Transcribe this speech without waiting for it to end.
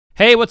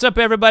Hey, what's up,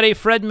 everybody?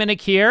 Fred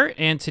Minnick here,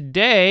 and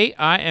today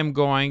I am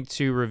going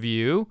to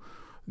review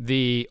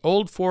the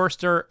Old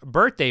Forester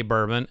Birthday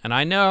Bourbon. And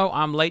I know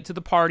I'm late to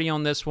the party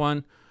on this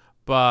one,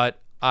 but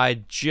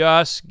I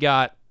just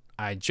got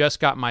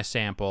my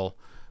sample,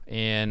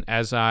 and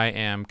as I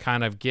am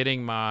kind of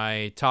getting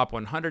my top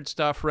 100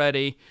 stuff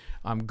ready,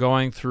 I'm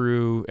going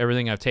through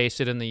everything I've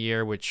tasted in the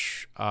year,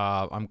 which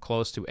I'm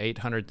close to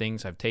 800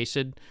 things I've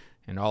tasted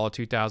in all of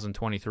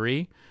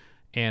 2023,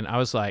 and I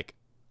was like,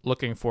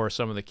 looking for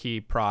some of the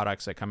key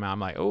products that come out. I'm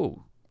like,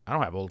 oh, I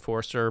don't have Old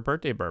Forester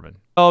Birthday Bourbon.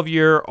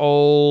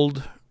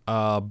 12-year-old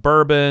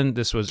bourbon.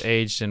 This was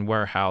aged in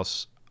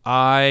Warehouse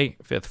I,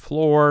 5th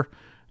floor,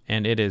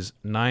 and it is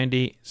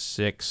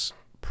 96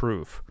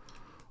 proof.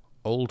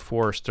 Old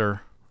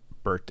Forester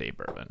Birthday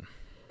Bourbon.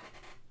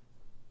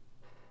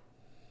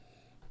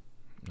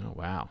 Oh,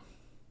 wow.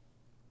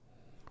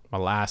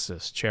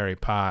 Molasses, cherry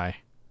pie,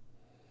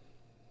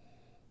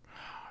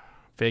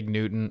 fig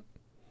Newton,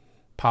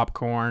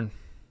 popcorn.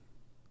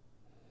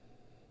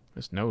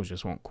 This nose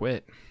just won't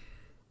quit.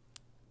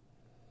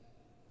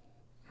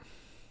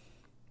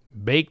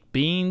 Baked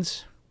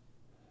beans.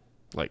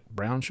 Like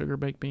brown sugar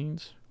baked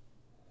beans.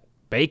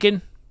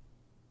 Bacon.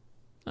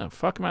 Oh,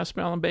 fuck am I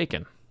smelling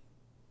bacon?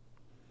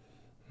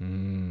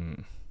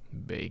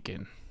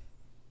 Bacon.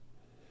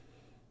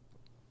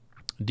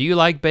 Do you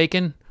like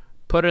bacon?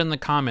 Put it in the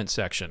comments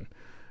section.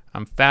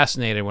 I'm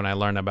fascinated when I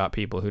learn about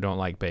people who don't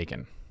like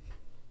bacon.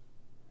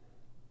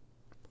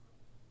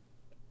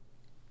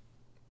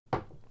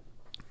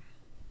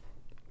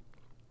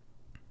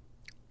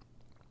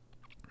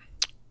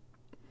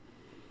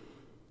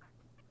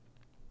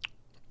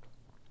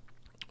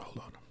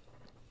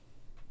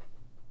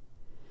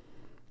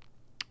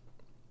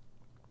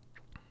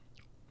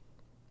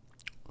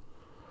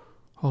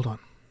 Hold on.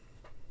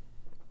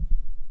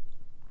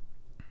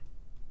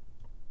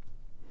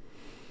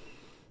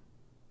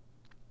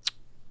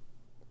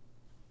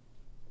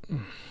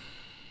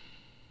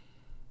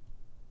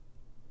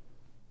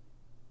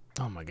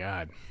 Oh my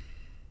God.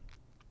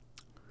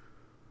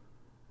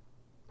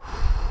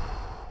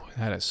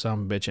 That is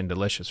some bitchin'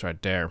 delicious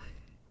right there.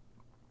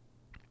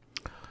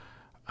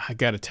 I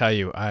gotta tell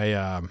you,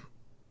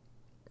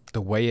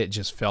 the way it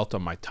just felt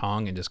on my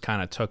tongue and just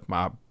kind of took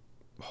my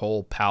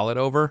whole palate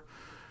over,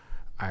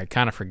 I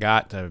kind of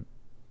forgot to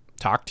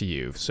talk to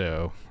you,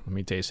 so let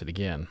me taste it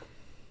again.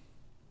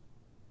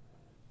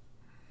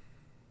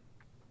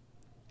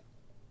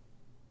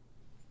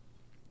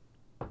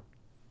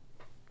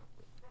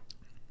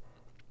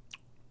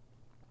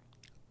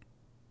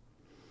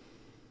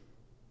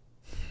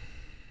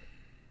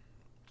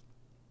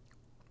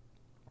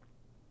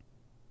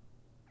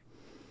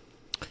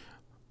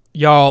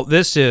 Y'all,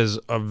 this is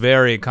a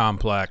very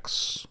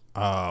complex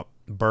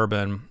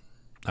bourbon.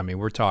 I mean,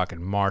 we're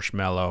talking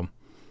marshmallow,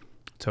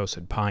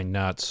 toasted pine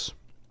nuts,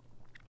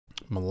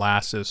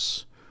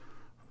 molasses,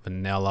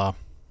 vanilla.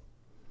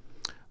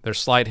 There's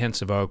slight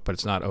hints of oak, but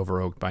it's not over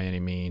oaked by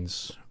any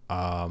means.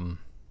 There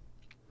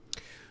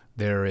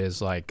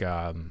is like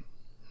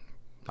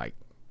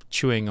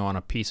chewing on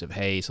a piece of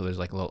hay, so there's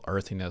like a little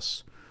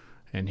earthiness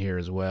in here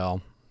as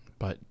well.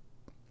 But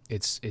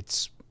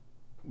it's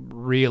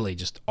really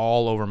just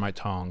all over my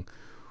tongue.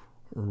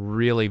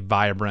 Really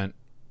vibrant,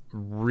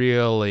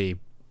 really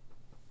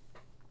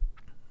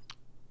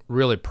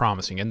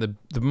promising, and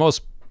the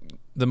most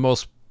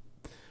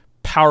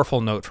powerful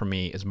note for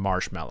me is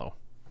marshmallow.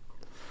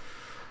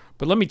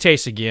 But let me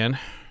taste again,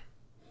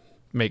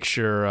 make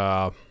sure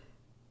I'm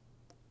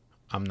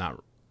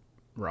not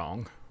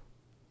wrong.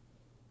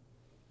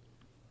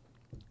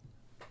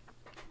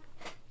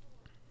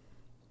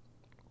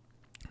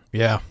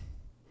 Yeah,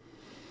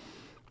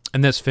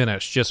 and this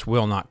finish just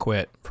will not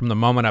quit. From the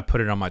moment I put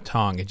it on my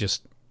tongue, it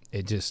just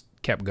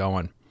kept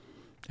going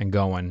and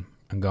going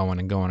and going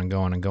and going and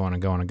going and going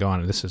and going and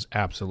going. And this is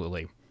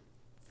absolutely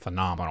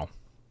phenomenal.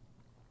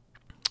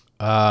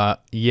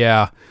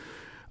 Yeah,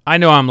 I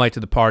know I'm late to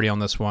the party on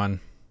this one,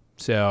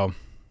 so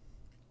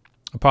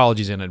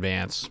apologies in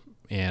advance.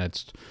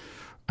 And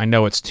I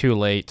know it's too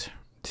late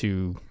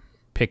to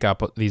pick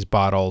up these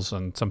bottles,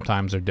 and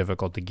sometimes they're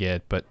difficult to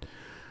get, but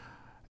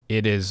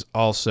it is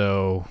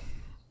also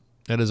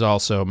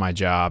my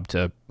job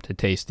to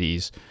taste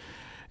these.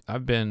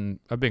 I've been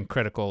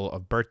critical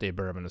of birthday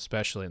bourbon,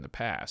 especially in the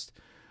past,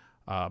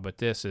 but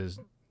this is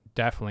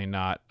definitely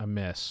not a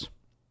miss.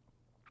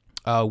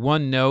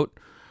 One note: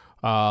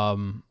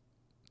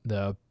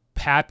 the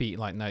Pappy,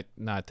 like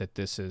not that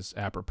this is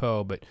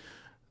apropos, but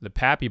the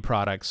Pappy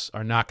products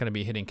are not going to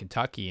be hitting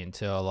Kentucky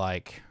until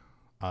like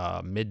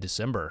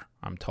mid-December,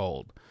 I'm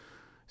told.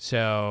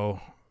 So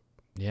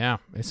yeah,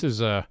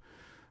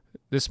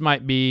 this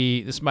might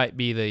be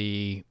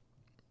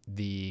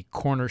the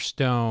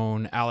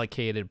cornerstone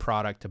allocated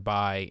product to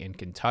buy in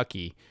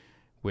Kentucky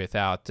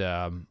without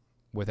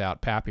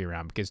Pappy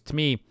around, because to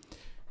me,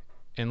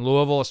 in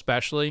Louisville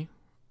especially,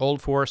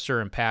 Old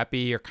Forester and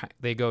Pappy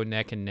they go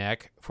neck and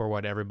neck for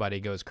what everybody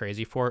goes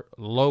crazy for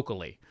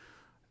locally.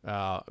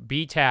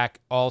 BTAC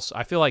also,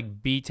 I feel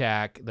like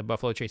BTAC, the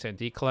Buffalo Trace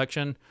Antique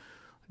Collection,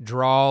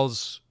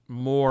 draws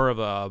more of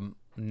a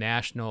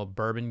national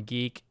bourbon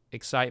geek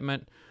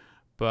excitement,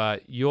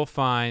 but you'll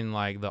find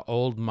like the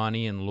old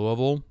money in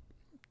Louisville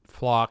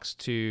flocks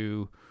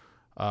to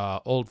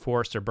Old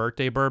Forester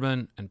Birthday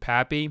Bourbon and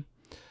Pappy,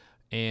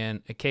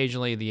 and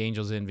occasionally the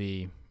Angel's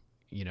Envy,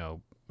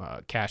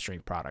 cask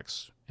strength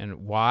products.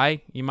 And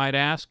why, you might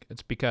ask?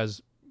 It's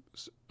because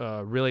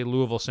really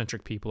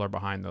Louisville-centric people are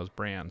behind those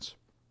brands.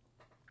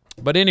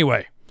 But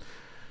anyway,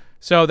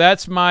 so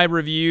that's my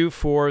review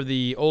for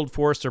the Old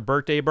Forester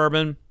Birthday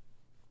Bourbon.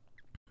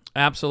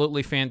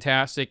 Absolutely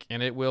fantastic,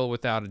 and it will,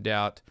 without a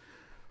doubt,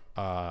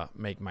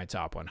 make my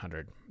top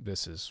 100.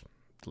 This is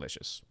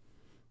delicious.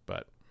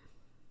 But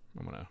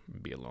I'm going to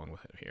be alone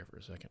with it here for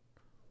a second.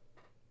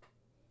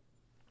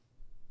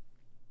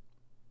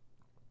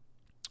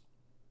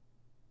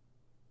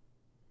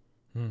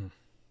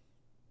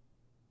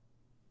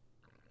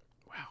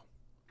 Wow.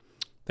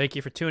 Thank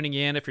you for tuning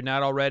in. If you're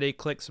not already,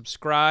 click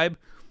subscribe.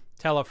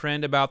 Tell a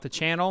friend about the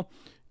channel.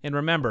 And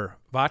remember,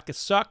 vodka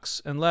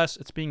sucks unless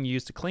it's being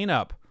used to clean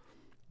up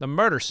the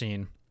murder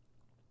scene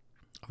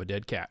of a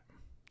dead cat.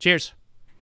 Cheers.